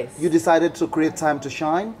worldly. Yes. You decided to create time to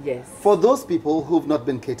shine. Yes. For those people who've not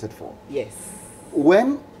been catered for. Yes.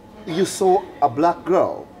 When you saw a black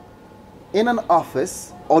girl in an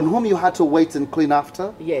office on whom you had to wait and clean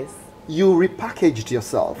after, yes, you repackaged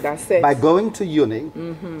yourself. That's it. By going to uni,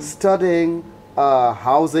 studying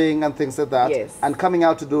housing and things like that, yes, and coming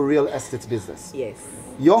out to do real estate business. Yes.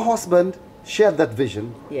 Your husband shared that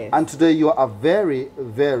vision, yes, and today you are very,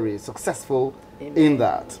 very successful Amen. In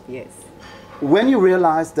that. Yes. When you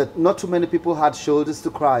realized that not too many people had shoulders to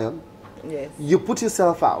cry on, yes, you put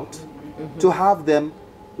yourself out to have them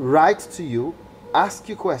write to you, ask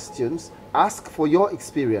you questions, ask for your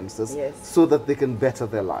experiences, yes, so that they can better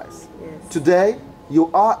their lives. Yes. Today, you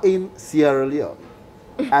are in Sierra Leone,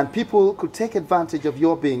 and people could take advantage of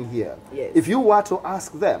your being here. Yes. If you were to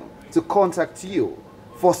ask them to contact you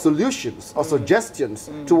for solutions or suggestions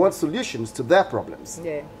towards solutions to their problems,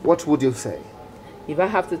 what would you say? If I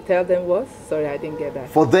have to tell them what? Sorry, I didn't get that.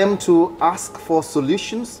 For them to ask for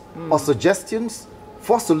solutions or suggestions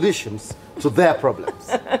for solutions to their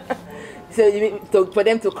problems. So you mean for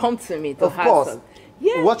them to come to me to Of course. Them.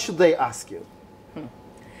 Yeah. What should they ask you?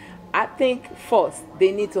 I think first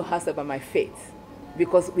they need to ask about my faith,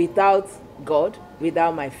 because without God,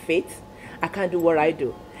 without my faith, I can't do what I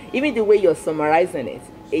do. Even the way you're summarizing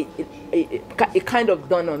it kind of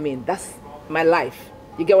dawned on me. That's my life.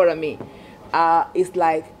 You get what I mean? It's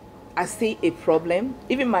like I see a problem.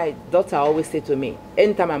 Even my daughter always say to me,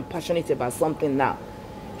 anytime I'm passionate about something now,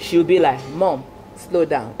 she'll be like, Mom, slow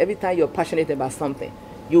down. Every time you're passionate about something,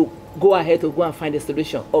 you go ahead to go and find a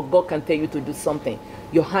solution, or God can tell you to do something.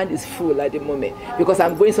 Your hand is full at the moment, because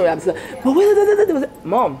I'm going somewhere. I'm like,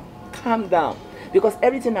 Mom, calm down. Because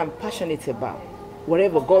everything I'm passionate about,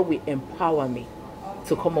 whatever, God will empower me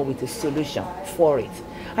to come up with a solution for it.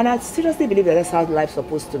 And I seriously believe that that's how life's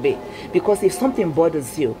supposed to be. Because if something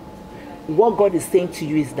bothers you, what God is saying to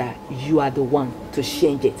you is that you are the one to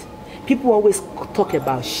change it. People always talk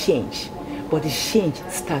about change, but the change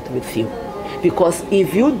starts with you. Because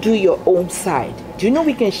if you do your own side, do you know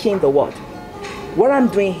we can change the world? What I'm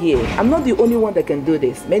doing here, I'm not the only one that can do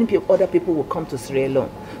this. Many other people will come to Sierra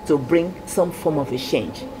Leone to bring some form of a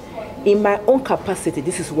change. In my own capacity,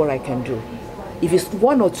 this is what I can do. If it's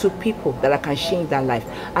one or two people that I can change their life,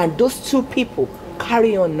 and those two people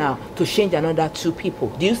carry on now to change another two people,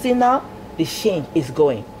 do you see now? The change is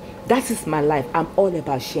going. That is my life. I'm all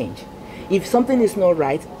about change. If something is not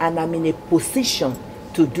right and I'm in a position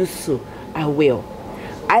to do so, I will.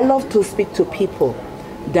 I love to speak to people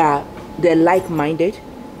that they're like-minded,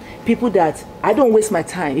 people that I don't waste my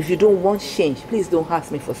time. If you don't want change, please don't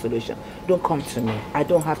ask me for solution. Don't come to me. I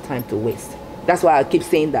don't have time to waste. That's why I keep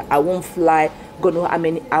saying that I won't fly. God knows how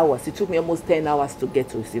many hours. It took me almost 10 hours to get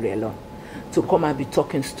to Sierra Leone to come and be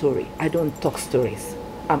talking story. I don't talk stories.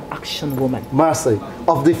 I'm action woman. Mercy,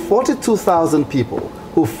 of the 42,000 people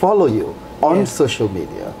who follow you on Yes. social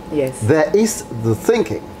media, Yes. there is the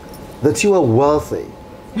thinking that you are wealthy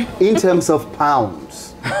in terms of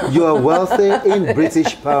pounds. You are wealthy in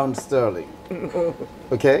British pounds sterling.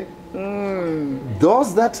 Okay?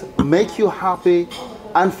 Does that make you happy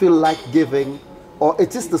and feel like giving, or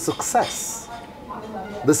it is the success?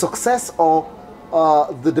 The success or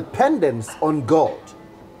the dependence on God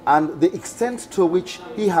and the extent to which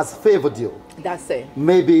He has favored you? That's it.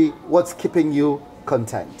 Maybe what's keeping you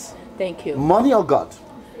content. Thank you. Money or God?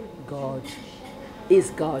 God is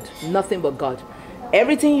God. Nothing but God.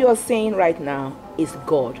 Everything you're saying right now is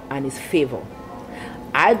God and His favor.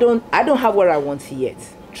 I don't have what I want yet.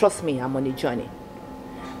 Trust me, I'm on a journey.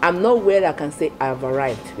 I'm not where I can say I've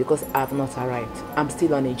arrived, because I've not arrived. I'm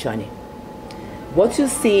still on a journey. What you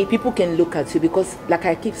see, people can look at you, because like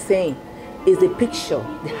I keep saying, is the picture,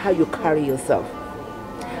 how you carry yourself.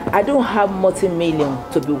 I don't have multi-million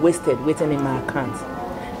to be wasted waiting in my account.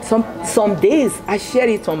 Some days I share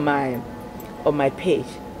it on my page.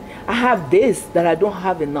 I have days that I don't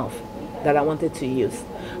have enough that I wanted to use.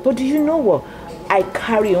 But do you know what? I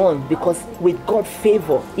carry on, because with God's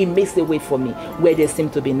favor, He makes a way for me where there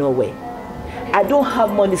seems to be no way. I don't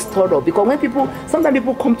have money stored up, because sometimes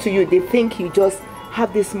people come to you, they think you just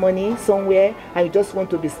have this money somewhere and you just want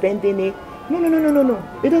to be spending it. No.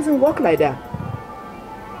 It doesn't work like that.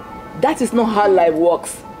 That is not how life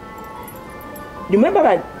works. Remember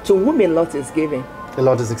that to whom a lot is given, A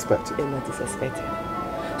lot is expected. a lot is expected.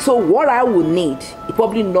 So what I will need, it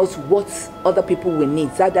probably knows what other people will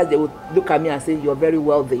need. So that they would look at me and say, you're very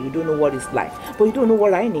wealthy, you don't know what it's like. But you don't know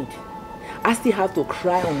what I need. I still have to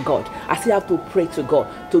cry on God. I still have to pray to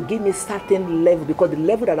God to give me certain level, because the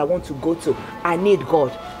level that I want to go to, I need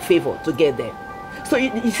God favor to get there. So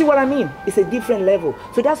you see what I mean? It's a different level.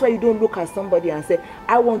 So that's why you don't look at somebody and say,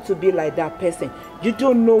 I want to be like that person. You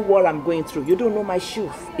don't know what I'm going through. You don't know my shoes.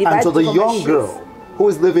 If And I to the took off my young shoes- girl who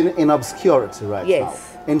is living in obscurity right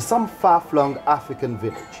Yes. now, in some far-flung African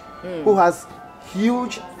village, who has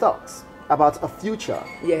huge thoughts about a future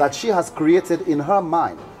Yes. that she has created in her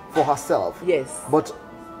mind for herself, Yes. but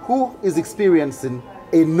who is experiencing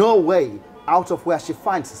a no way out of where she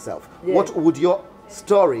finds herself. Yeah. What would your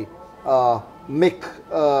story make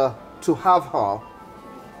to have her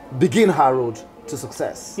begin her road to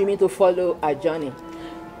success? You mean to follow a journey?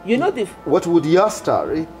 You know What would your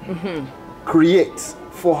story create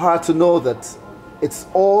for her to know that it's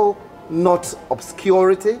all not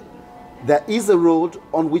obscurity? There is a road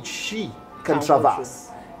on which she can go traverse.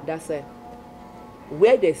 through. That's it.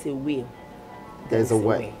 Where there's a will, There's a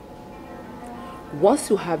way. Once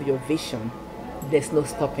you have your vision, there's no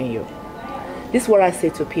stopping you. This is what I say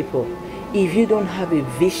to people. If you don't have a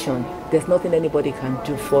vision, there's nothing anybody can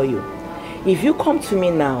do for you. If you come to me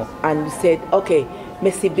now and you said, okay,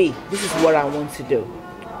 Mercy B, this is what I want to do,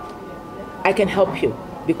 I can help you,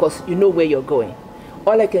 because you know where you're going.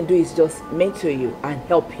 All I can do is just mentor you and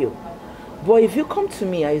help you. But if you come to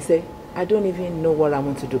me and you say, I don't even know what I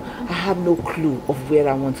want to do, I have no clue of where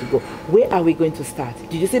I want to go, where are we going to start?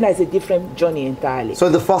 Did you see that it's a different journey entirely? So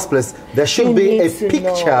in the first place, there should You be need a to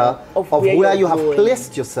picture know of of where where you you're have going.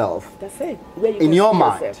 placed yourself, That's it. Where you in can your see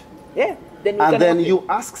mind. yourself. Yeah. Then we and can then help you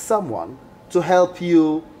ask someone to help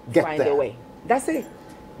you get find there. a way. That's it.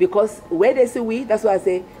 Because where there's a way, that's why I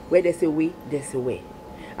say, where there's a way, there's a way.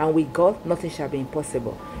 And with God, nothing shall be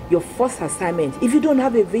impossible. Your first assignment, if you don't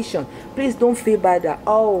have a vision, please don't feel bad that,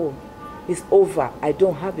 oh, it's over, I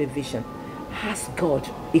don't have a vision. Ask God.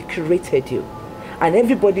 He created you. And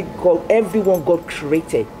everyone God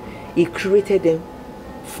created, He created them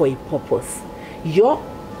for a purpose. Your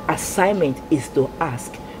assignment is to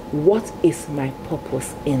ask, what is my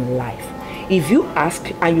purpose in life? If you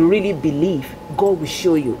ask and you really believe, God will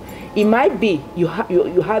show you. It might be you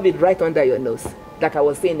have it right under your nose, like I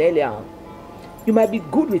was saying earlier on. You might be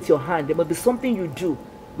good with your hand. There might be something you do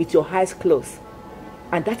with your eyes closed.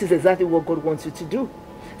 And that is exactly what God wants you to do.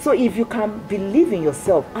 So if you can believe in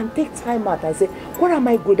yourself and take time out and say, what am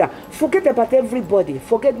I good at? Forget about everybody.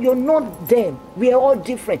 Forget, you're not them. We are all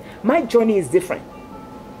different. My journey is different.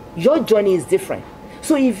 Your journey is different.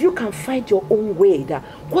 So if you can find your own way, that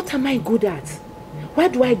what am I good at? Why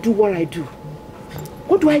do I do what I do?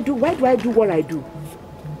 What do I do? Why do I do what I do?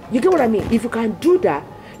 You get what I mean? If you can do that,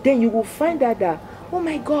 then you will find out that, oh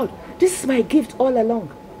my God, this is my gift all along.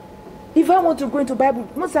 If I want to go into Bible,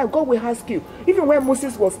 most times God will ask you. Even when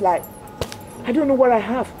Moses was like, I don't know what I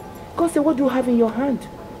have. God said, what do you have in your hand?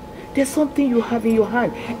 There's something you have in your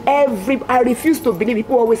hand. I refuse to believe.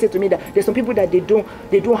 People always say to me that there's some people that they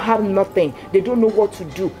don't have nothing. They don't know what to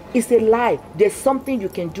do. It's a lie. There's something you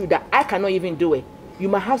can do that I cannot even do it. You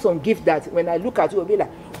might have some gift that when I look at you, I'll be like,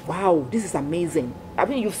 wow, this is amazing. I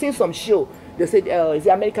mean, you've seen some show. They said, is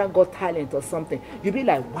the American Got Talent or something. You'll be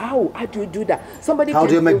like, wow, how do you do that? How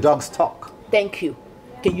do you make dogs talk? Thank you.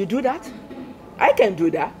 Can you do that? I can do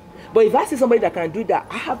that. But if I see somebody that can do that,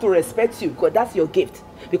 I have to respect you because that's your gift.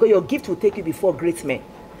 Because your gift will take you before great men.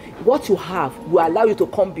 What you have will allow you to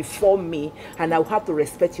come before me, and I will have to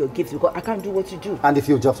respect your gift because I can't do what you do. And if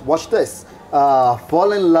you just watch this,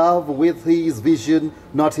 Fall in Love with His Vision,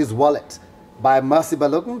 Not His Wallet, by Mercy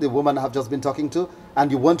Balogun, the woman I've just been talking to,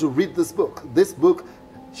 and you want to read this book. This book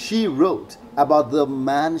she wrote about the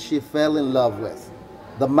man she fell in love with.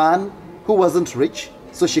 The man who wasn't rich,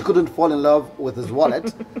 so she couldn't fall in love with his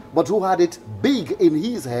wallet, but who had it big in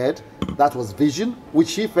his head. That was vision, which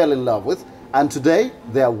she fell in love with. And today,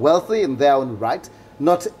 they are wealthy in their own right,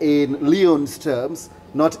 not in Leone's terms,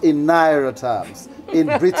 not in Naira terms, in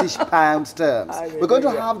British pound terms. We're going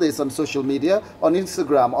to have this on social media, on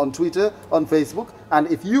Instagram, on Twitter, on Facebook.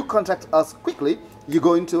 And if you contact us quickly, you're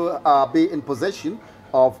going to be in possession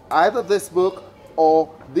of either this book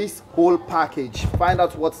or this whole package. Find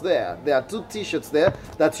out what's there. There are 2 t-shirts there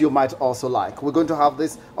that you might also like. We're going to have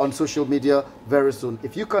this on social media very soon.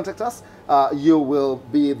 If you contact us, you will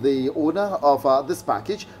be the owner of this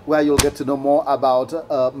package, where you'll get to know more about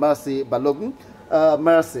Mercy Balogun.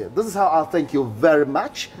 Mercy, this is how I thank you very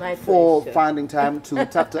much for finding time to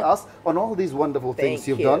talk to us on all these wonderful things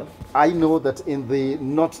you've done. I know that in the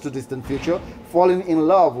not too distant future, falling in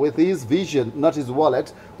love with his vision, not his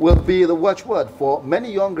wallet, will be the watchword for many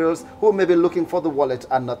young girls who may be looking for the wallet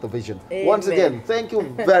and not the vision. Amen. Once again, thank you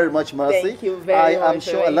very much, Mercy. Thank you very much. I am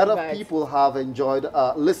sure a lot of people have enjoyed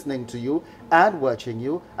listening to you and watching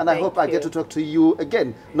you, and I hope I get to talk to you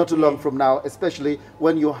again not too long from now, especially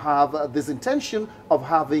when you have this intention of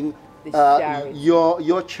having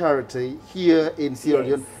your charity here in Sierra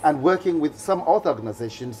Leone and working with some other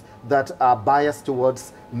organizations that are biased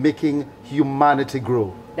towards making humanity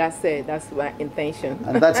grow. That's it. That's my intention.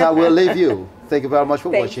 And that's how we'll leave you. Thank you very much for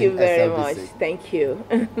watching Thank you very SLBC. much. Thank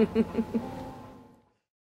you.